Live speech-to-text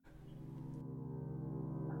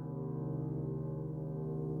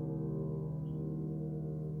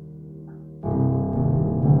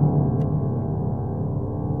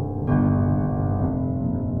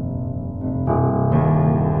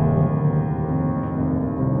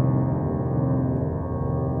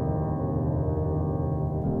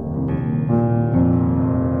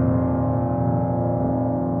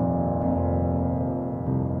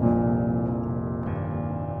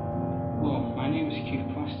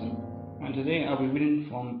and today I'll be reading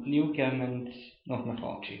from Neil Gaiman's Norse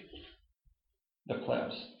mythology, The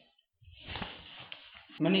Players.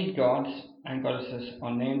 Many gods and goddesses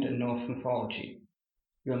are named in Norse mythology.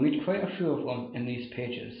 You'll meet quite a few of them in these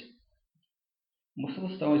pages. Most of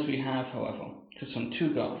the stories we have, however, come from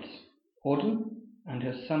two gods, Odin and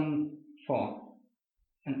his son Thor,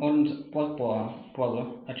 and Odin's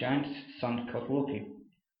brother, a giant son called Loki,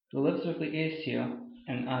 who lives with the Aesir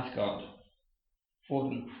in Asgard.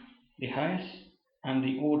 Odin, the highest and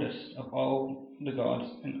the oldest of all the gods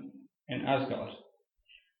in Asgard.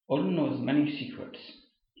 Odin knows many secrets.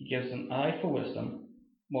 He gives an eye for wisdom,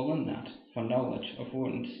 more than that, for knowledge of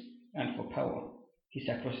wounds and for power. He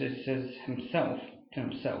sacrifices himself to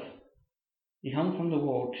himself. He hung from the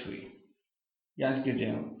world tree.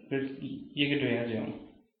 Yggdrasil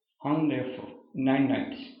hung there for 9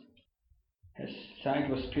 nights. His side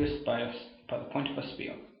was pierced by the point of a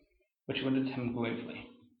spear, which wounded him gravely.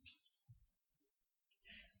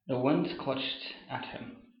 The winds clutched at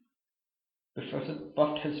him,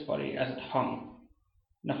 buffeted his body as it hung.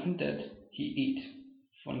 Nothing did he eat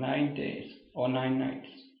for 9 days or 9 nights.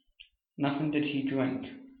 Nothing did he drink.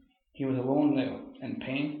 He was alone there, in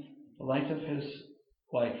pain, the light of his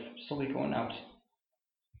life slowly going out.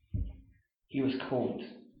 He was cold,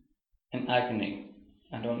 in agony,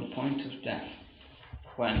 and on the point of death,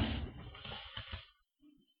 when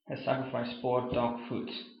his sacrifice bore dark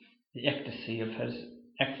fruit, the ecstasy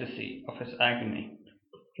of his agony.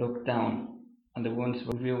 He looked down, and the wounds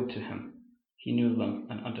were revealed to him. He knew them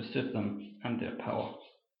and understood them and their power.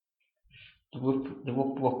 The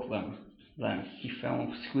rope broke them. Then he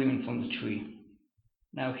fell screaming from the tree.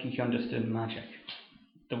 Now he understood magic.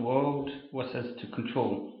 The world was his to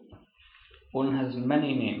control. Odin has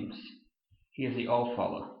many names. He is the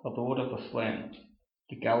Allfather, the Lord of the Slain,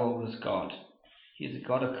 the Gallows God. He is the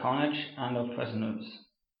god of carnage and of prisoners.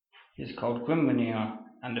 He is called Grimnir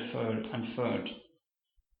and Third.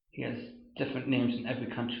 He has different names in every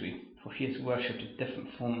country, for he is worshipped in different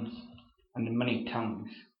forms and in many tongues.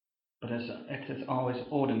 But it is always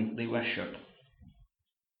Odin they worship.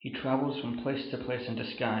 He travels from place to place in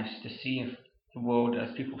disguise to see the world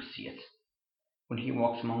as people see it. When he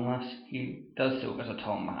walks among us, he does so as a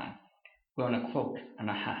tall man, wearing a cloak and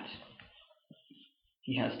a hat.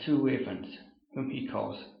 He has 2 ravens, whom he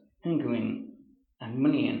calls Hingrin and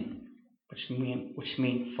Muninn, which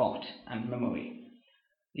mean thought and memory.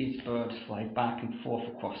 These birds fly back and forth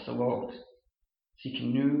across the world,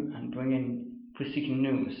 seeking news and bringing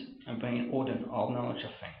Odin all knowledge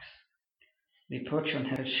of things. They perch on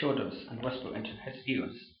his shoulders and whisper into his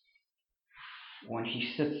ears. When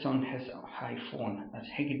he sits on his high throne as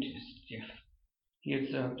Hygdif, he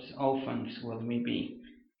observes all things where they may be.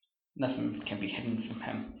 Nothing can be hidden from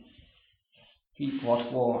him. He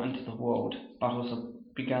brought war into the world. Battles are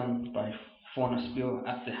begun by throwing a spear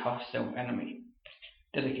at the hostile enemy,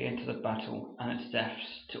 dedicated to the battle and its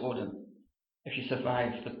deaths to Odin. If you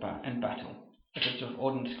survive in battle, it is of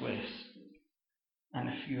Odin's grace, and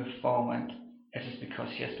if you have fallen, it is because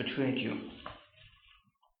he has betrayed you.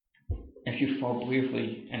 If you fall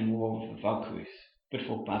bravely in war with the Valkyries,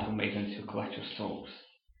 beautiful battle maidens who collect your souls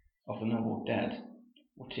of the noble dead,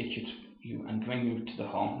 will take you and bring you to the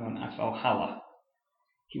hall known as Valhalla.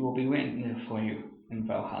 He will be waiting there for you in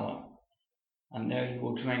Valhalla, and there you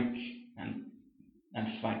will drink and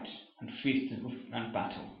fight and feast and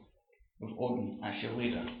battle with Odin as your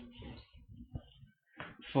leader.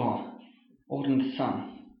 For Odin's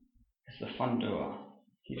son is the Thunderer.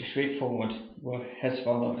 He is straightforward where his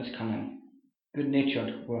father is cunning,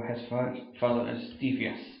 good-natured where his father is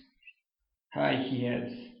devious. High he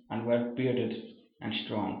is, and red-bearded and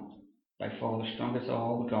strong, by far the strongest of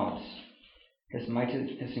all the gods. His might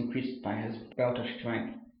is increased by his belt of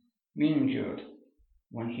strength, being endured.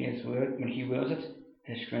 When he wears it,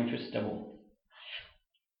 his strength is double.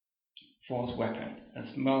 Thor's weapon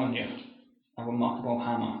is Mjolnir, a remarkable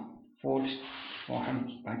hammer, forged for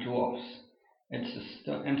him by dwarfs. It's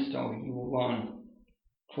the story you will learn.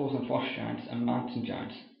 Frozen frost giants and mountain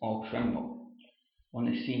giants all tremble when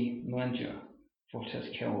they see Mjolnir, for it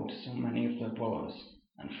has killed so many of their brothers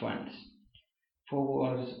and friends. Thor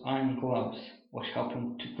wears iron gloves, which help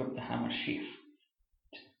him to grip the hammer's sheath.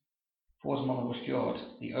 Thor's mother was Jord,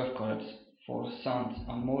 the earth goddess. Thor's sons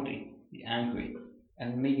are Modi, the angry,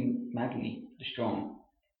 and Magni, the strong.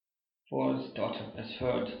 Thor's daughter is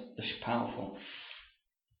Third, the powerful.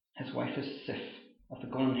 His wife is Sif, of the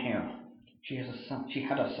golden hair. She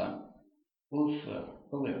had a son, Ulfr,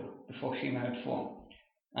 before she married Thor,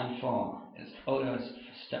 and Thor is Odin's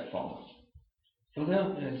stepfather.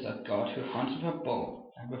 Ulfr is a god who hunts with a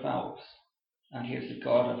bow and with elves, and he is the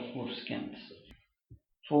god of wolf skins.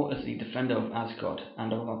 Thor is the defender of Asgard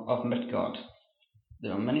and of Midgard.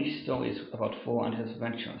 There are many stories about Thor and his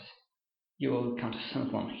adventures. You will encounter some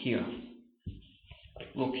of them here.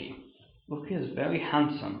 Loki. Loki is very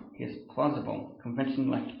handsome. He is plausible,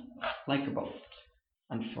 convincingly likable,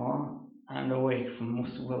 and far and away from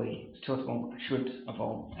most really suitable of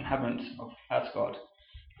all inhabitants of Asgard.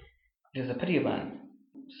 It is a pity then.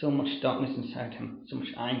 So much darkness inside him, so much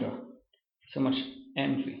anger, so much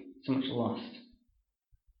envy, so much lust.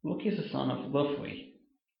 Loki is the son of Loki,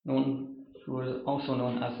 who was also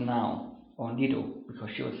known as Nal, or Needle, because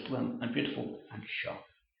she was slim and beautiful and sharp.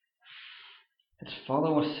 His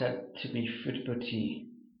father was said to be Fudbati,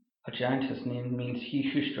 a giant whose name means he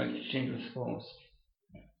who strikes dangerous foes,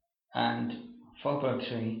 and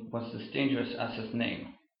Fudbati was as dangerous as his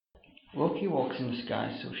name. Loki walks in the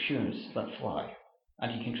sky with shoes that fly,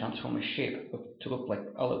 and he can transform his shape to look like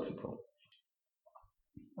other people,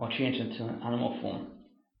 or change into an animal form,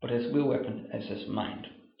 but his real weapon is his mind.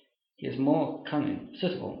 He is more cunning,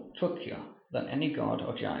 suitable, trickier than any god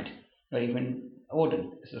or giant, or even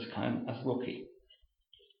Odin is as cunning as Loki.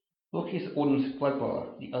 Loki is Odin's blood brother.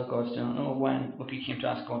 The other gods do not know when Loki came to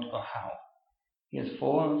Asgard or how. He is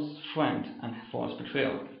Thor's friend and Thor's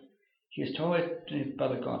betrayal. He is tolerated by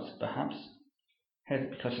the gods, perhaps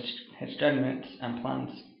because his judgments and plans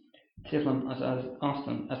save them as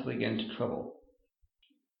often as they get into trouble.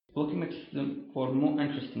 Loki makes the world more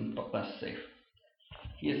interesting but less safe.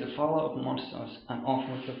 He is the father of monsters and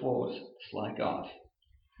offers the world's sly god.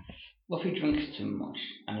 Luffy drinks too much,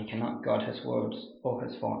 and he cannot guard his words or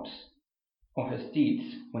his thoughts or his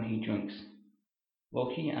deeds when he drinks.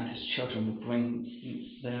 Loki and his children will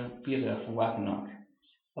be there for Ragnarok,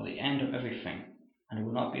 or the end of everything, and it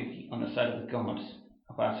will not be on the side of the gods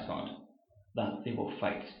of Asgard that they will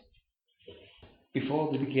fight.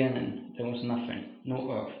 Before the beginning there was nothing,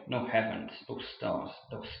 no earth, no heavens, no stars,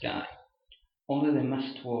 no sky, only the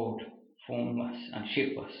mist world, formless and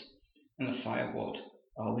shapeless, and the fire world,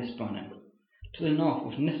 always burning. To the north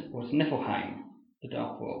was Niflheim, the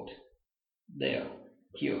dark world. There,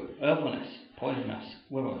 here, ravenous, poisonous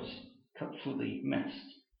rivers cut through the mist,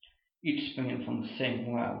 each springing from the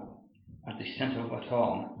same well. At the center of it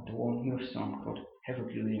all, the warm hailstorm called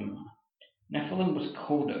Herculean. Nephilim was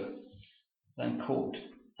colder than cold,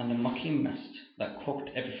 and the mucky mist that cloaked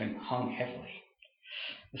everything hung heavily.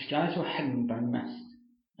 The skies were hidden by mist,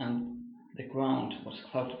 and the ground was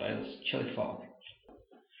clouded by this chilly fog.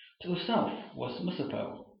 To the south was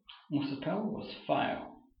Muspel. Muspel was fire,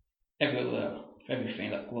 everywhere,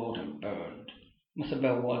 everything that glowed and burned.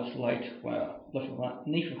 Muspel was light where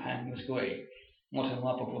Niflheim was grey, molten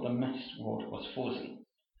lava where the mist world was frozen.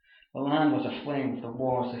 The land was aflame with the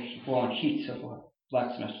roaring heat of a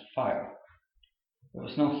blacksmith's fire. There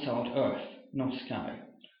was no solid earth, no sky,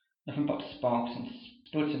 nothing but sparks and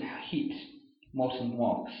spurts of heat, molten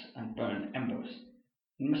rocks and burning embers.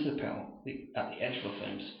 In Muspel, at the edge of the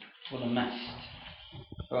flames, where the mist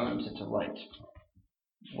burns into light,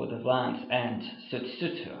 where the land's end stood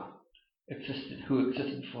Surtur, who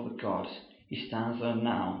existed before the gods. He stands there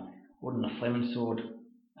now, holding a flaming sword,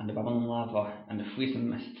 and the bubbling lava and the freezing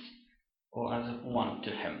mists are as one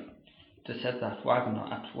to him. It is said that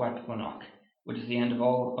Ragnarok, which is the end of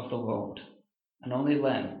all of the world, and only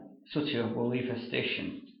then Surtur will leave his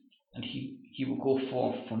station, and he will go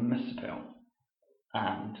forth from Muspel,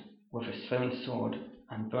 and with his flaming sword,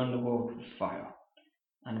 and burn the world with fire,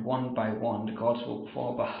 and one by one the gods will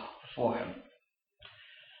fall before him.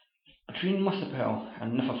 Between Muspel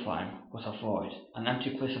and Niflheim was a void, an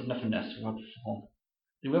empty place of nothingness where before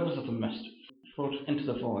the rivers of the mist flowed into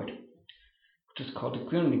the void, which is called the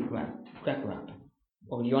Grindgrab,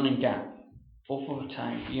 or the Yawning Gap. Over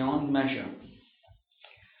time, beyond measure,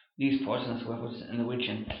 these poisonous rivers in the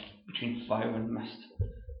region between fire and mist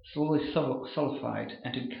slowly solidified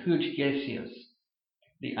into huge glaciers.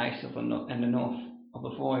 The ice in the north of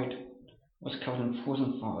the void was covered in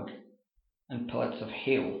frozen fog and pellets of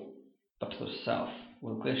hail, but to the south,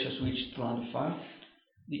 where the glaciers reached the land of fire,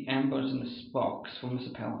 the embers and the sparks from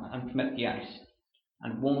Muspel and met the ice,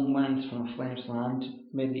 and warm winds from the flames land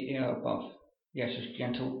made the air above. The ice was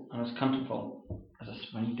gentle and as comfortable as a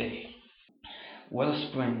spring day. Where the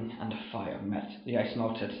spring and the fire met, the ice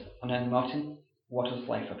melted, and in melting, water's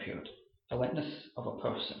life appeared, the likeness of a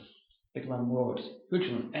person. Big Lamb roared, huger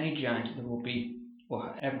than any giant there will be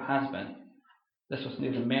or ever has been. This was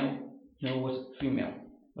neither male nor was female,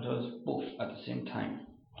 but it was both at the same time.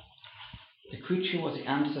 The creature was the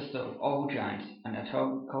ancestor of all giants, and it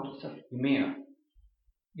called itself Ymir.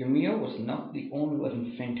 Ymir was not the only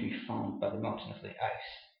living thing to be found by the melting of the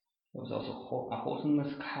ice. There was also a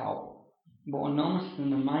horseless cow, more enormous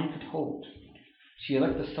than the mind could hold. She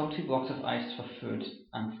licked the salty blocks of ice for food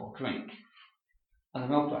and for drink, and the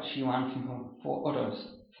milk that she ran from her for others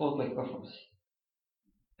flowed like rivers.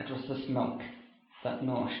 It was this milk that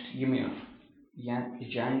nourished Ymir. The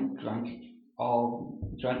giant drank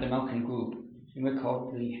the milk and grew. Ymir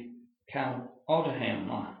called the cow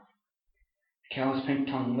Alderheimla. The cow's pink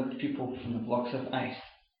tongue licked people from the blocks of ice.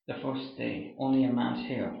 The first day, only a man's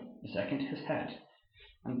hair, the second his head,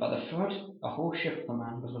 and by the third, a whole ship of a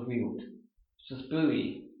man was revealed. It was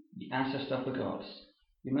Buri, the ancestor of the gods.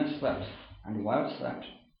 Ymir slept, and while it slept,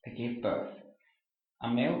 it gave birth. A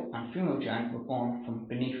male and female giant were born from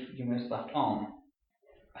beneath Ymir's left arm.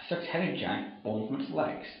 A six-headed giant born from its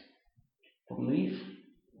legs. From these,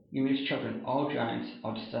 Ymir's children, all giants,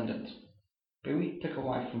 are descended. Buri took a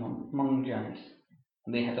wife from among giants,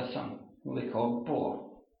 and they had a son, who they called Bor.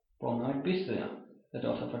 Bor married Bestria, the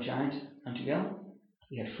daughter of a giant, and together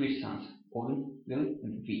they had three sons, Odin, Vili,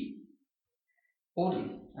 and Vi.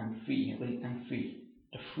 Odin and Vili and Vi,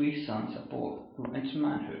 the three sons of Bor, grew into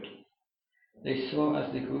manhood. They saw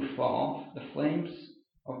as they grew far off the flames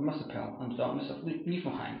of Muspel and the darkness of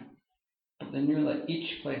Niflheim, but they knew that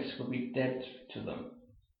each place would be dead to them.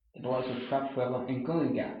 The boys were trapped forever in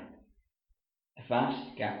Gully Gap, a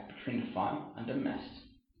vast gap between the fire and the mist.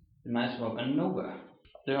 They might as well have been nowhere.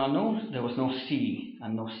 There was no sea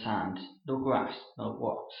and no sand, no grass, no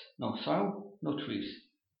rocks, no soil, no trees,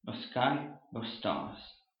 no sky, no stars.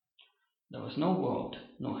 There was no world,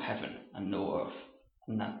 no heaven, and no earth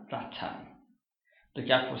in that time. The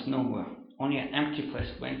gap was nowhere, only an empty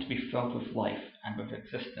place waiting to be filled with life and with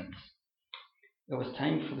existence. It was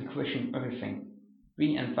time for the creation of everything.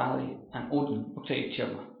 Vi and Vali and Odin looked at each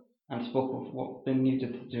other and spoke of what they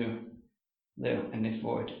needed to do there in the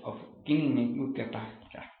void of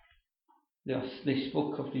Ginninugabaka. They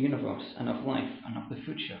spoke of the universe and of life and of the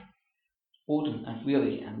future. Odin and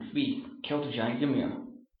Vili and Vi killed the giant Ymir.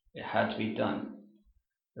 It had to be done.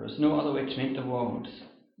 There was no other way to make the worlds.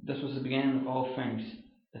 This was the beginning of all things,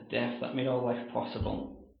 the death that made all life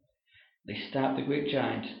possible. They stabbed the great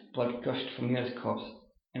giant. Blood gushed from Ymir's corpse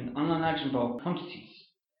in unimaginable quantities,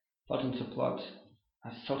 blood into blood,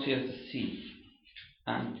 as salty as the sea,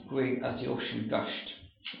 and grey as the ocean gushed,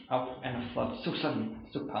 up in a flood so sudden,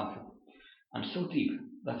 so powerful, and so deep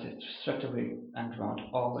that it swept away and drowned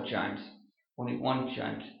all the giants. Only one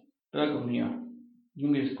giant, Bergelmir,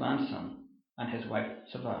 Ymir's grandson, and his wife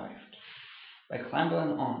survived. By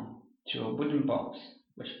clambering on to a wooden box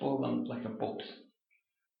which bore them like a boat.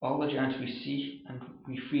 All the giants we see and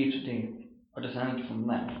we fear today are descended from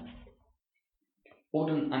them.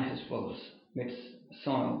 Odin and his brothers made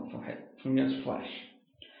soil from Ymir's flesh.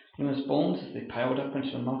 Ymir's bones as they piled up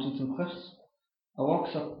into the mountains and cliffs, are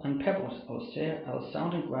rocks and pebbles are the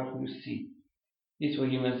sound and gravel you see. These were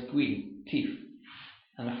Ymir's teeth,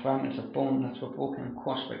 and the fragments of bone that were broken and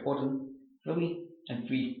crushed by Odin, Vili, and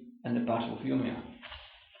Vi in the battle of Ymir.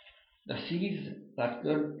 The seas that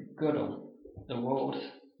girdle the world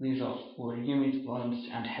these up were Ymir's blood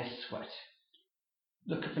and his sweat.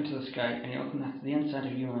 Look up into the sky and you're looking at the inside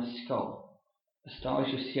of Ymir's skull. The stars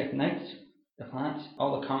you see at night, the planets,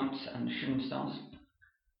 all the comets and the shooting stars,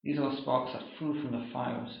 these are the sparks that flew from the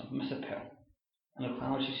fires of Muspel, and the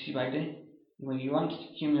clouds you see by day were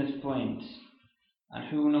Ymir's brains, and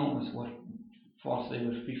who knows what thoughts they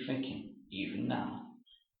would be thinking even now.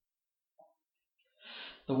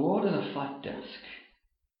 The world is a flat disk,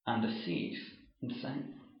 and the seas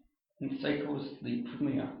encircles the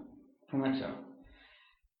perimeter.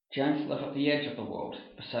 Giants live at the edge of the world,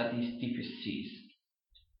 beside these deepest seas.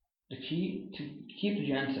 The key to keep the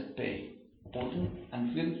giants at bay, Odin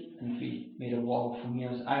and Vili and Vi made a wall from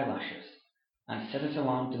Ymir's eyelashes and set it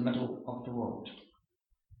around the middle of the world.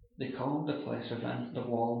 They called the place within the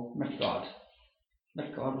wall Midgard.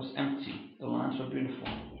 Midgard was empty, the lands were beautiful,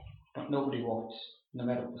 but nobody walked in the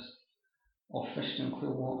meadows, or fished in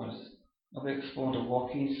clear waters, nobody explored the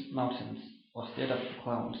Rockies mountains, or stared up the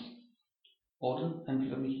clouds. Odin and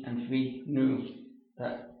Vili and Vi knew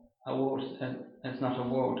that a world is not a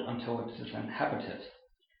world until it is inhabited.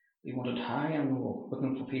 They wandered high and low,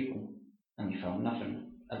 looking for people, and they found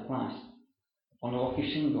nothing. At last, on a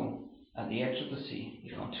rocky shingle at the edge of the sea,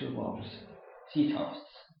 they found two logs, sea tossed,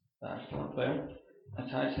 that had floated there. The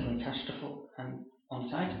tides had been cast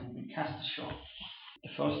ashore. The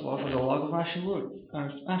first log was a log of ash wood.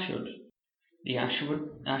 The ash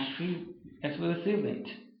tree is resilient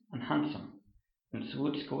and handsome, and its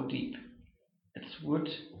roots go deep. Its wood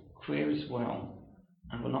clears well,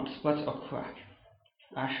 and will not split or crack.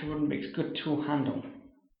 Ash wood makes good tool handle,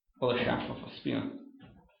 or the shaft of a spear.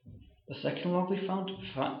 The second log they found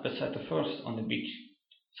beside the first on the beach,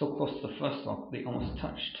 so close to the first log they almost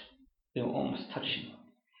touched. They were almost touching.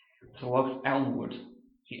 It was a log of elm wood.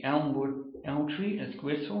 The elm tree is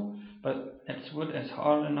graceful, but its wood is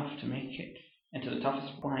hard enough to make it into the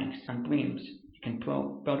toughest planks and beams. You can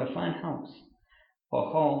build a fine house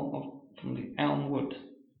or hall from the elm wood.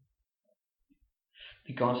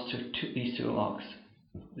 The gods took these two logs.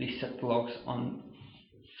 They set the logs on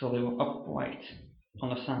so they were upright on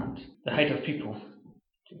the sand, the height of people.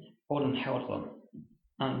 Odin held them,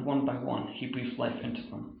 and one by one he breathed life into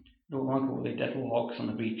them. No longer were they dead logs on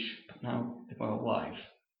the beach, but now they were alive.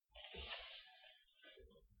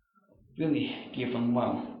 Really gave them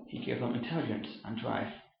well. He gave them intelligence and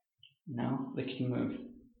drive. Now they could move,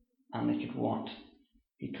 and they could walk.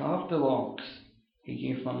 He carved the logs. He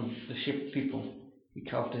gave them the shape of people. He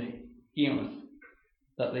carved the ears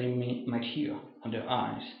that they might hear, and their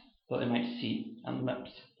eyes that they might see, and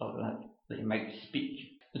lips that they might speak.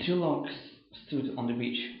 The two logs stood on the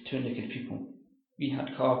beach, two naked people. He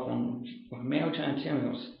had carved one with male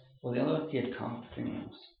genitals, while the other he had carved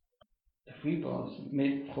females. The three brothers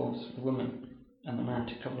made clothes for the women and the man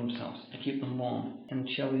to cover themselves, to keep them warm in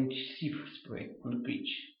the chilly sea spray on the beach,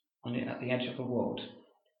 at the edge of the world.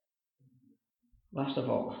 Last of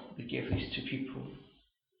all, they gave these two people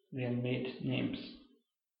their made names.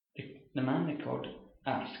 The man they called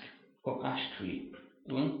Ask, or Ash Tree.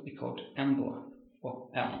 The one they called Embla, or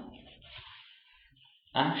Elm.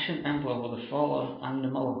 Ash and Embla were the father and the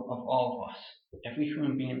mother of all of us. Every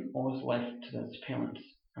human being owes life to its parents,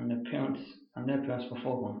 and their parents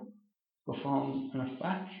before them. Were formed in a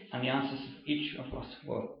fact, and the ancestors of each of us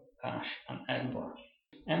were Ash and Embla.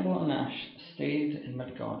 Embla and Ash stayed in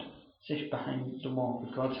Midgard, safe behind the wall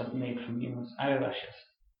the gods had made from humans' eyelashes.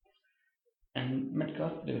 In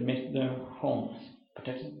Midgard they would make their homes,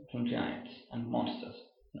 protected from giants and monsters,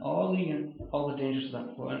 and all the dangers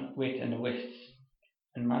that wait in the wastes.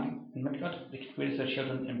 In Midgard they could raise their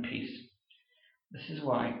children in peace. This is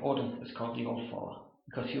why Odin is called the Allfather,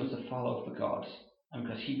 because he was the father of the gods, and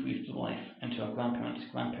because he breathed life into our grandparents.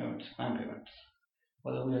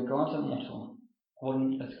 Whether we are gods or mortal,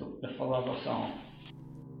 Odin is the father of us all.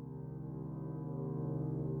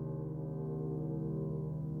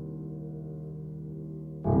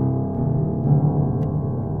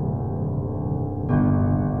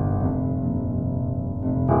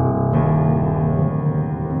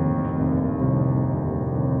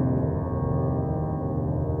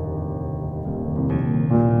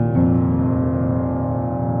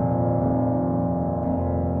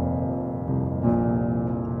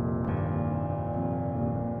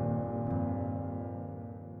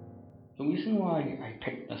 The reason why I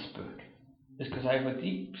picked this book is because I have a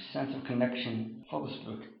deep sense of connection for this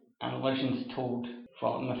book and the legends told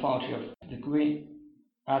from the mythology of the great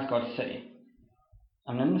Asgard city.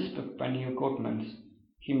 And in this book by Neil Gaiman,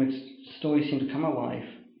 he makes stories seem to come alive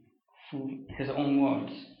through his own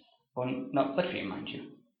words, but not literally, mind you.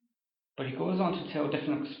 But he goes on to tell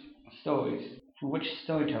different stories through which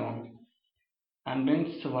storytelling and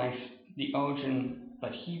brings to life the origin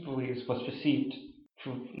that he believes was perceived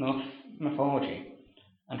through Norse mythology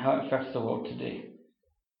and how it affects the world today.